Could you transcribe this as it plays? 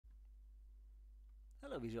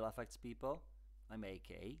Hello visual effects people, I'm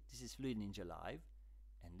AK, this is FluidNinja Live,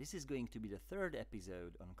 and this is going to be the third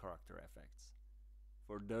episode on character effects.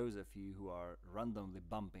 For those of you who are randomly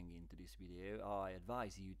bumping into this video, I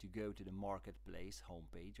advise you to go to the Marketplace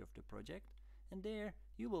homepage of the project, and there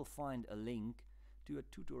you will find a link to a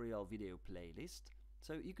tutorial video playlist,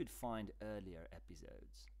 so you could find earlier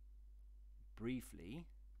episodes. Briefly,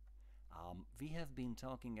 we have been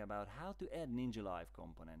talking about how to add Ninja Live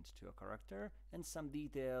component to a character and some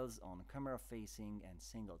details on camera facing and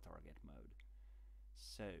single target mode.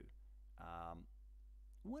 So,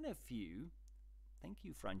 one of you, thank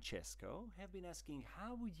you Francesco, have been asking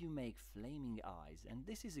how would you make flaming eyes, and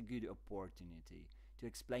this is a good opportunity to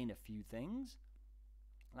explain a few things,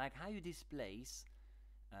 like how you displace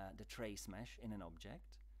the trace mesh in an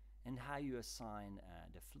object and how you assign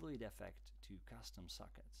the fluid effect to custom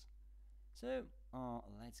sockets. So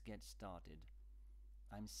let's get started.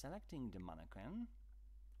 I'm selecting the mannequin.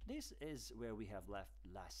 This is where we have left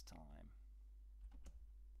last time.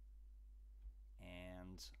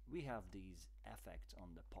 And we have these effects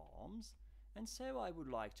on the palms, and so I would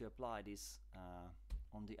like to apply this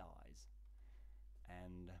on the eyes.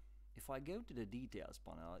 And if I go to the details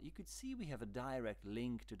panel, you could see we have a direct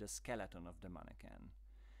link to the skeleton of the mannequin.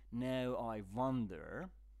 Now I wonder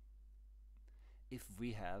if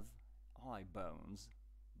we have eye bones,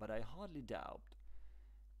 but I hardly doubt.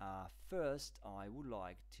 First I would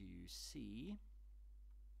like to see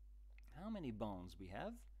how many bones we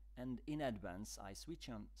have, and in advance I switch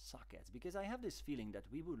on sockets because I have this feeling that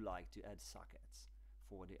we would like to add sockets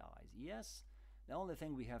for the eyes. Yes, the only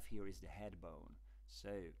thing we have here is the head bone,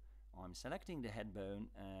 so I'm selecting the head bone.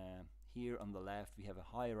 Here on the left we have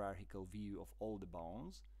a hierarchical view of all the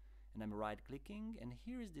bones, and I'm right clicking, and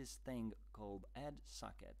here is this thing called add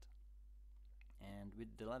socket, and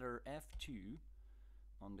with the letter F2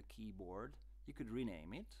 on the keyboard you could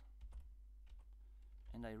rename it,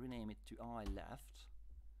 and I rename it to eye left,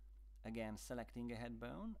 again selecting a head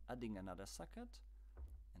bone, adding another socket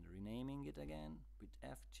and renaming it again with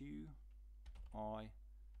F2 eye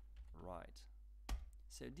right.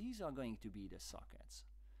 So these are going to be the sockets,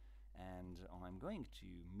 and I'm going to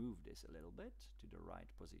move this a little bit to the right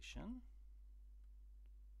position.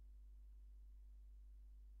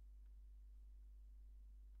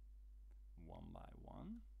 One by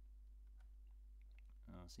one.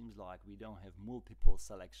 Seems like we don't have multiple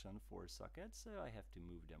selection for sockets, so I have to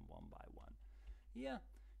move them one by one. Yeah,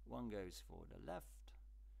 one goes for the left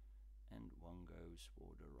and one goes for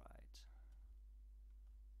the right.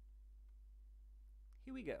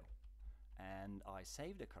 Here we go. And I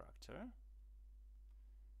save the character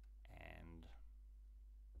and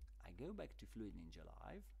I go back to FluidNinja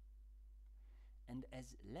Live, and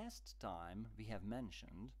as last time we have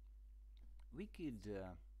mentioned, we could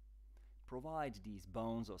provide these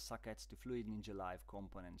bones or sockets to FluidNinja Live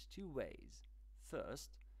component two ways.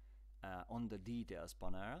 First, on the details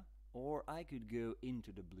panel, or I could go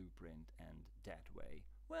into the blueprint and that way.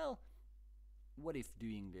 Well, what if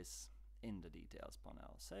doing this in the details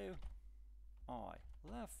panel? So eye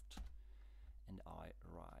left and eye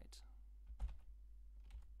right.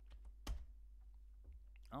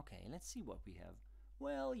 Okay, let's see what we have.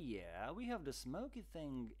 Well, yeah, we have the smoky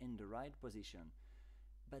thing in the right position,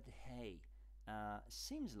 but hey,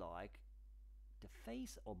 seems like the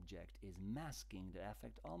face object is masking the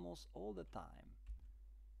effect almost all the time.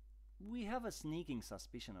 We have a sneaking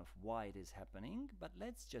suspicion of why it is happening, but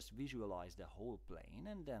let's just visualize the whole plane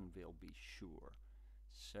and then we'll be sure.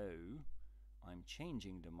 So I'm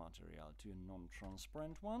changing the material to a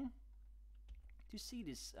non-transparent one to see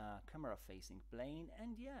this camera facing plane,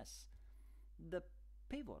 and yes, the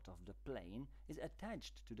pivot of the plane is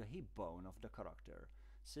attached to the hip bone of the character.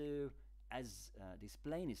 So as this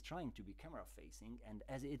plane is trying to be camera facing, and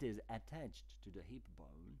as it is attached to the hip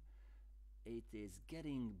bone, it is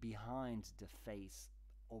getting behind the face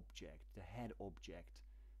object, the head object,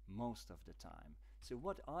 most of the time. So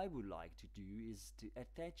what I would like to do is to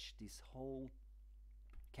attach this whole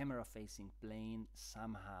camera facing plane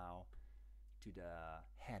somehow to the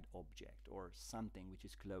head object, or something which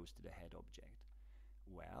is close to the head object.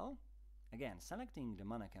 Well, again, selecting the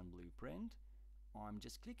mannequin blueprint, I'm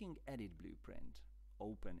just clicking Edit Blueprint,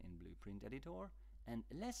 open in Blueprint Editor, and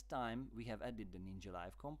last time we have added the Ninja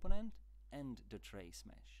Live component and the trace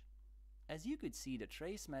mesh. As you could see, the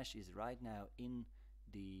trace mesh is right now in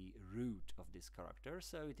the root of this character,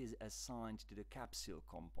 so it is assigned to the capsule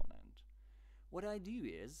component. What I do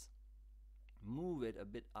is move it a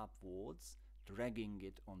bit upwards, dragging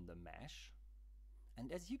it on the mesh,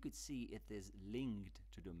 and as you could see, it is linked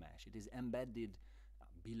to the mesh. It is embedded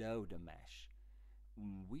below the mesh.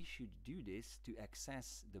 we should do this to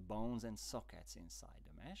access the bones and sockets inside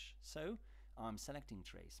the mesh. So I'm selecting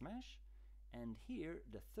Trace Mesh, and here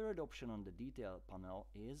the third option on the detail panel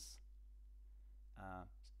is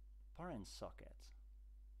parent socket.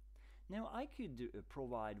 Now I could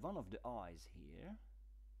provide one of the eyes here,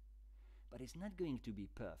 but it's not going to be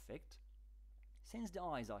perfect since the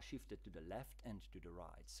eyes are shifted to the left and to the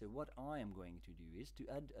right. So what I am going to do is to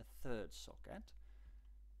add a third socket,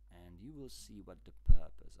 and you will see what the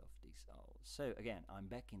purpose of this is. So again, I'm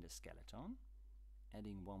back in the skeleton,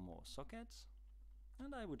 adding one more socket,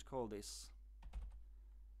 and I would call this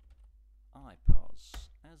eye pose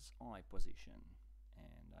as eye position,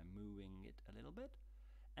 and I'm moving it a little bit.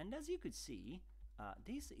 And as you could see,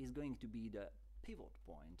 this is going to be the pivot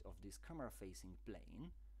point of this camera-facing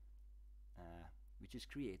plane, which is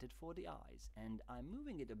created for the eyes. And I'm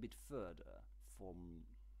moving it a bit further from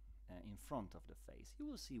in front of the face. You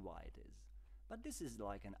will see why it is. But this is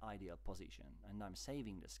like an ideal position, and I'm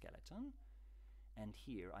saving the skeleton. And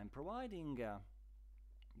here I'm providing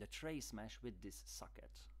the trace mesh with this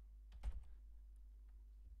socket.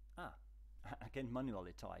 I can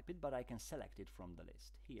manually type it, but I can select it from the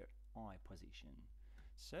list. Here, eye position.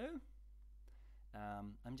 So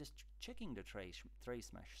I'm just checking the trace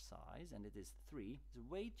mesh size, and it is 3. It's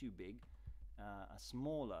way too big. A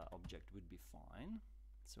smaller object would be fine.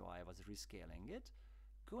 So I was rescaling it.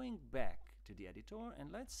 Going back to the editor,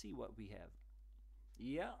 and let's see what we have.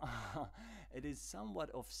 Yeah, it is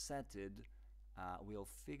somewhat offsetted. We'll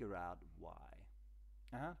figure out why.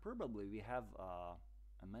 Probably we have a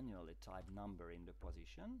manually typed number in the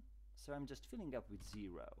position, so I'm just filling up with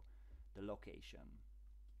 0 the location.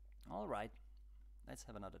 Alright, let's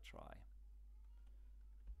have another try.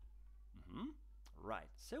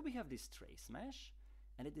 Right, so we have this trace mesh,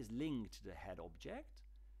 and it is linked to the head object,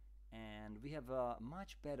 and we have a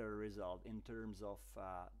much better result in terms of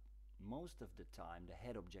most of the time the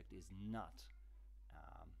head object is not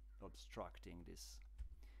obstructing this.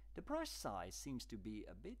 The brush size seems to be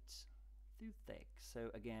a bit too thick, so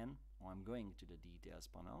again I'm going to the details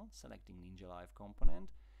panel, selecting Ninja Live component,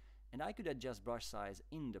 and I could adjust brush size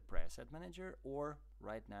in the preset manager, or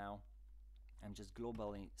right now I'm just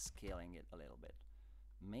globally scaling it a little bit.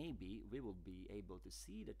 Maybe we will be able to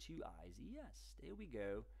see the 2 eyes. Yes, there we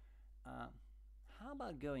go. How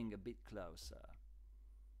about going a bit closer?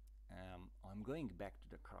 I'm going back to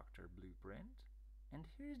the character blueprint, and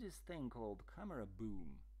here's this thing called camera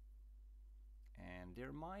boom. And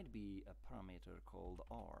there might be a parameter called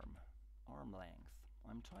arm length.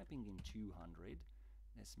 I'm typing in 200.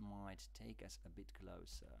 This might take us a bit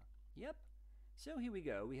closer. Yep. So here we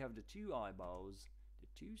go. We have the 2 eyeballs, the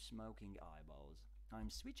 2 smoking eyeballs. I'm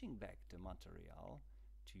switching back the material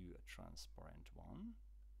to a transparent one.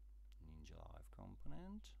 Ninja Live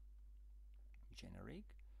component. Generic.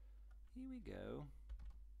 Here we go.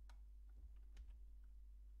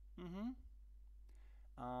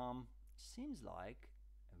 Seems like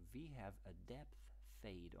we have a depth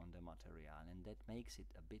fade on the material, and that makes it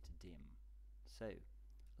a bit dim. So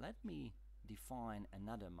let me define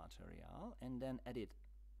another material and then edit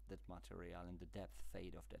that material and the depth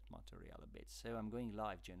fade of that material a bit. So I'm going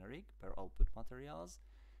live generic per output materials.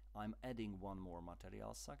 I'm adding one more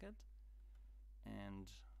material socket, and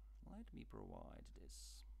let me provide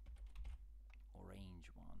this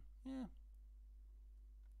orange one. Yeah,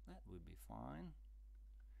 that would be fine.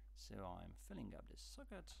 So I'm filling up this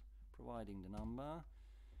socket, providing the number,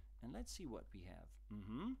 and let's see what we have.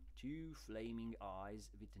 2 flaming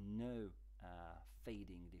eyes with no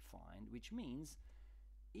fading defined, which means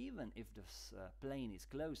even if this plane is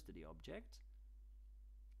close to the object,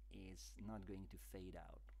 it's not going to fade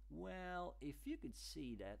out. Well, if you could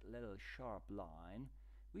see that little sharp line,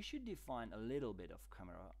 we should define a little bit of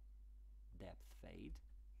camera depth fade.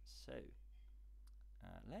 So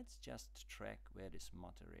let's just track where this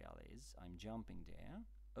material is. I'm jumping there,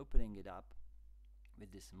 opening it up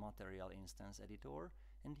with this material instance editor,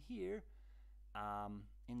 and here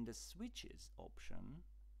in the switches option,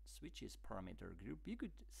 switches parameter group, you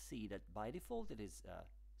could see that by default it is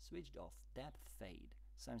switched off depth fade.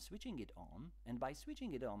 So I'm switching it on, and by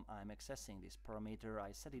switching it on I'm accessing this parameter.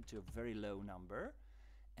 I set it to a very low number,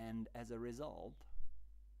 and as a result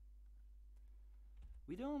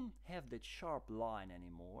we don't have that sharp line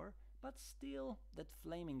anymore, but still that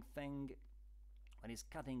flaming thing when it's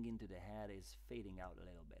cutting into the head is fading out a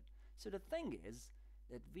little bit. So the thing is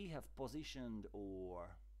that we have positioned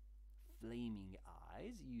our flaming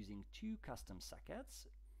eyes using 2 custom sockets.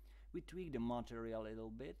 We tweak the material a little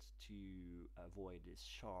bit to avoid this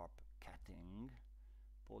sharp cutting,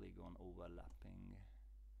 polygon overlapping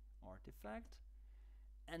artifact.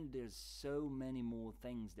 And there's so many more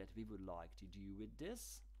things that we would like to do with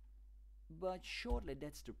this, but shortly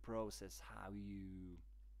that's the process how you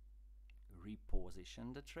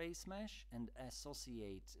reposition the trace mesh and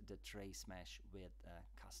associate the trace mesh with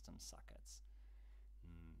custom sockets.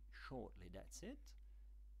 Shortly that's it.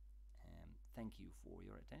 Thank you for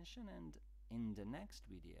your attention, and in the next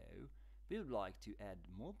video we would like to add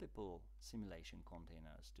multiple simulation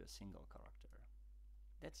containers to a single character.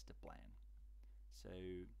 That's the plan. So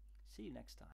see you next time.